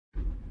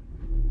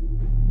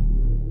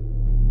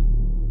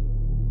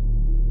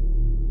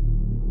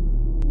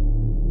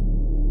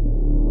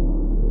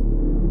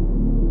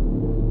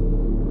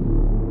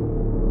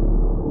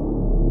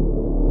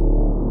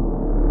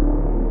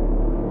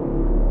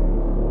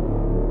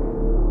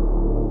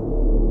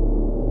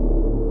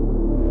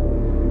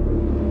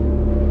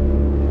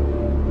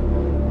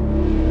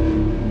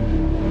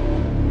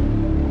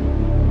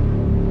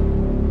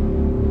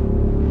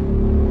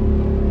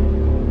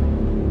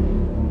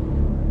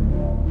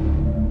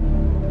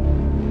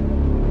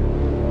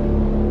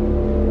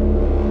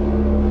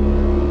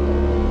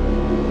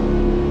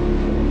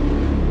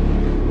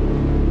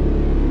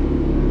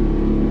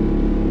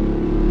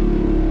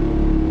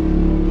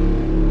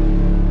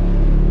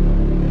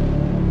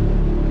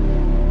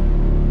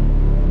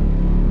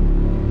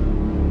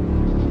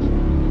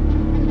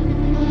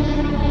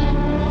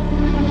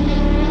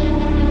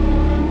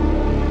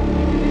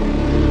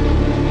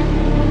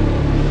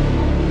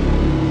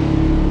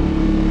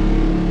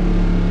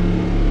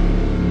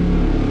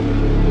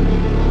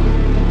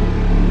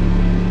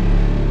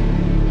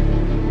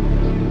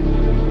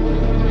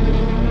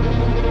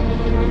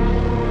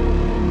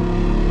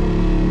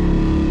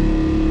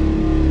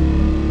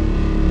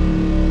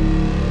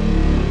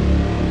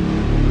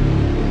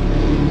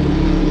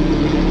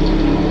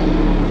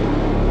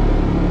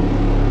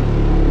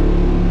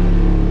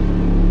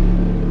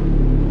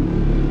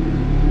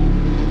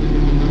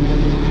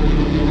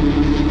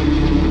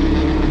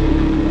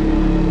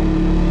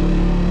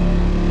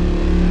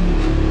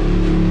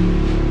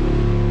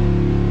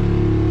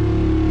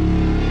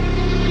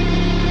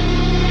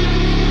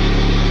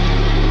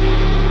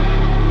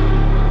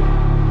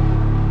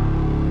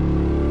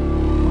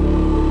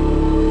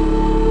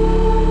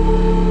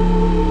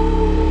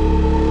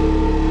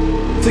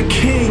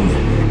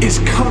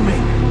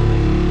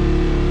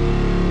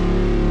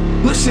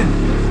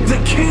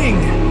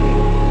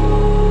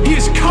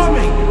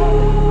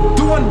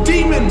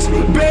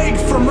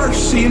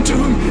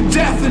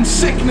Death and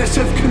sickness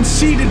have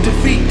conceded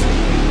defeat.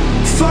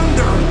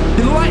 Thunder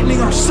and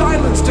lightning are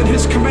silenced at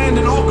his command,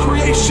 and all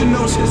creation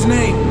knows his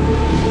name.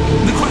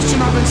 The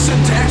question I've been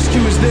sent to ask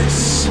you is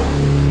this: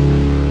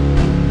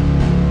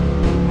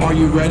 are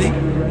you ready?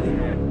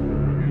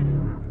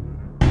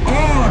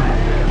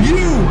 Are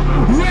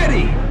you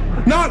ready?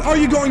 Not are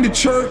you going to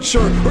church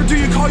or do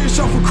you call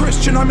yourself a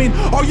Christian? I mean,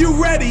 are you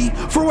ready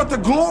for what the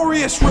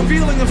glorious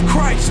revealing of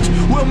Christ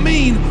will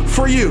mean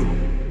for you?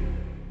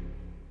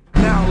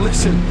 Now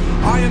listen,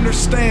 I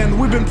understand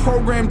we've been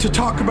programmed to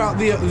talk about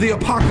the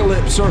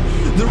apocalypse or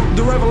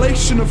the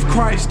revelation of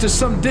Christ as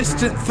some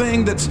distant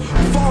thing that's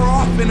far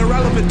off and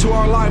irrelevant to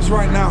our lives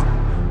right now.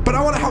 But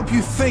I want to help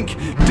you think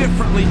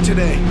differently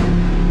today.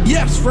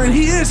 Yes, friend,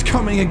 he is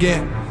coming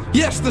again.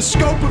 Yes, the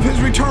scope of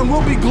his return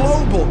will be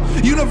global,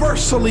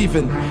 universal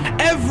even.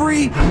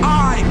 Every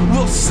eye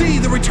will see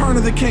the return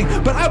of the King.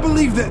 But I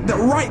believe that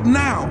right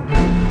now,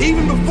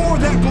 even before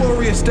that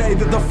glorious day,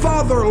 that the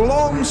Father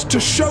longs to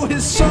show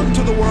his Son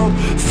to the world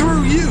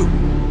through you.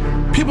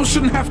 People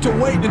shouldn't have to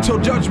wait until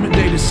Judgment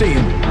Day to see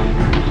him.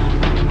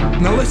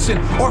 Now listen,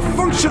 our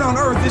function on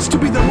earth is to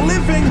be the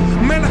living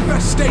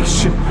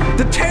manifestation,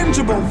 the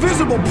tangible,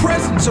 visible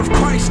presence of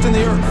Christ in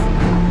the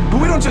earth. But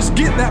we don't just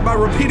get that by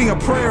repeating a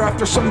prayer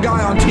after some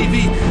guy on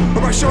TV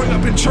or by showing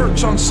up in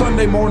church on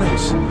Sunday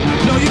mornings.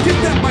 No, you get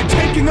that by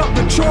taking up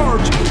the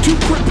charge to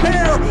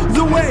prepare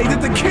the way that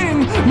the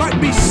King might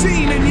be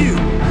seen in you.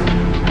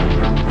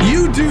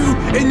 You do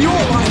in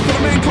your life what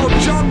a man called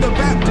John the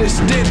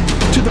Baptist did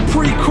to the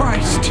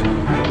pre-Christ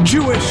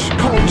Jewish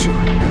culture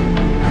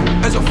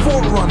as a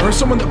forerunner, as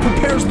someone that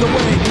prepares the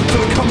way for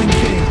the coming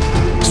King.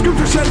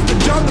 Scripture says that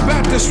John the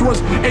Baptist was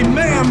a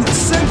man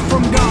sent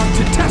from God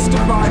to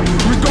testify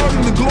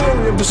regarding the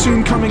glory of the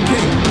soon coming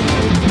King.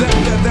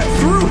 That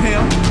through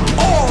him,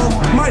 all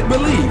might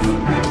believe.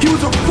 He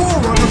was a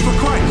forerunner for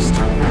Christ.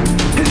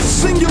 His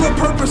singular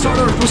purpose on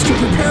earth was to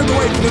prepare the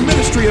way for the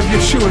ministry of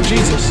Yeshua,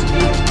 Jesus.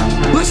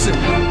 Listen,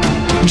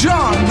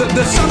 John,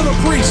 the son of a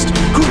priest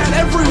who had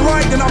every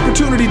right and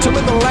opportunity to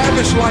live a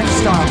lavish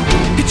lifestyle,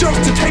 he chose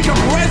to take up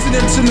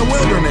residence in the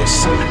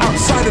wilderness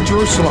outside of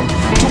Jerusalem,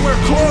 to wear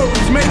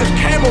clothes made of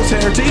camel's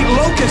hair, to eat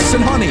locusts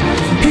and honey.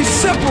 He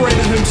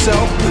separated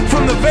himself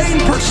from the vain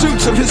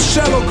pursuits of his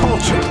shallow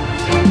culture.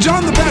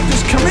 John the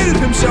Baptist committed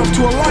himself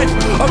to a life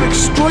of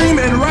extreme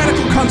and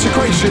radical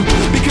consecration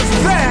because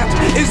that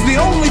is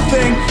the only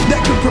thing that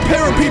could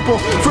prepare a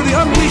people for the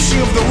unleashing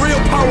of the real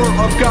power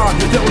of God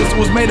that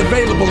was made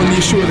available in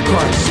Yeshua the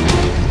Christ.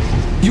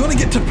 You want to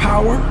get to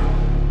power?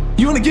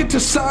 You want to get to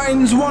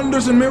signs,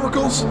 wonders, and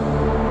miracles?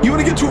 You want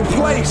to get to a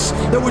place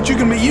that which you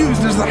can be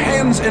used as the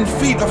hands and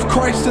feet of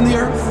Christ in the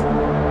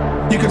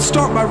earth? You can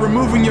start by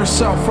removing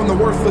yourself from the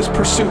worthless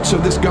pursuits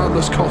of this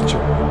godless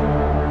culture.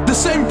 The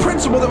same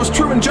principle that was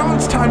true in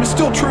John's time is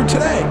still true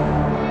today.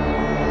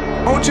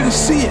 I want you to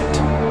see it.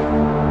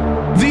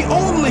 The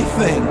only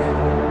thing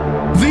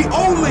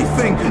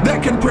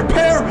that can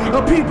prepare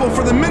a people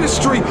for the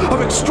ministry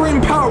of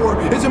extreme power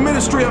is a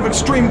ministry of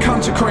extreme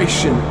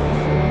consecration.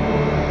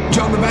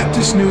 John the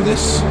Baptist knew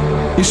this.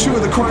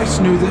 Yeshua the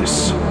Christ knew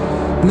this.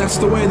 And that's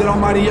the way that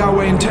Almighty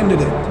Yahweh intended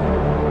it.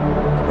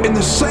 In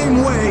the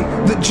same way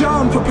that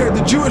John prepared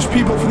the Jewish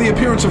people for the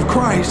appearance of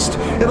Christ,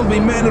 it'll be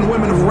men and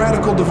women of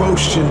radical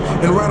devotion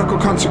and radical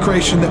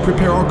consecration that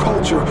prepare our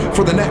culture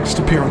for the next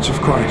appearance of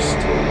Christ.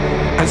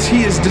 As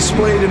he is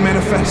displayed and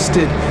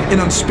manifested in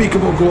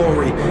unspeakable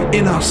glory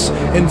in us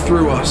and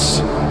through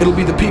us, it'll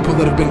be the people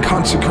that have been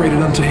consecrated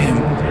unto him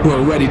who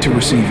are ready to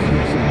receive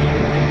him.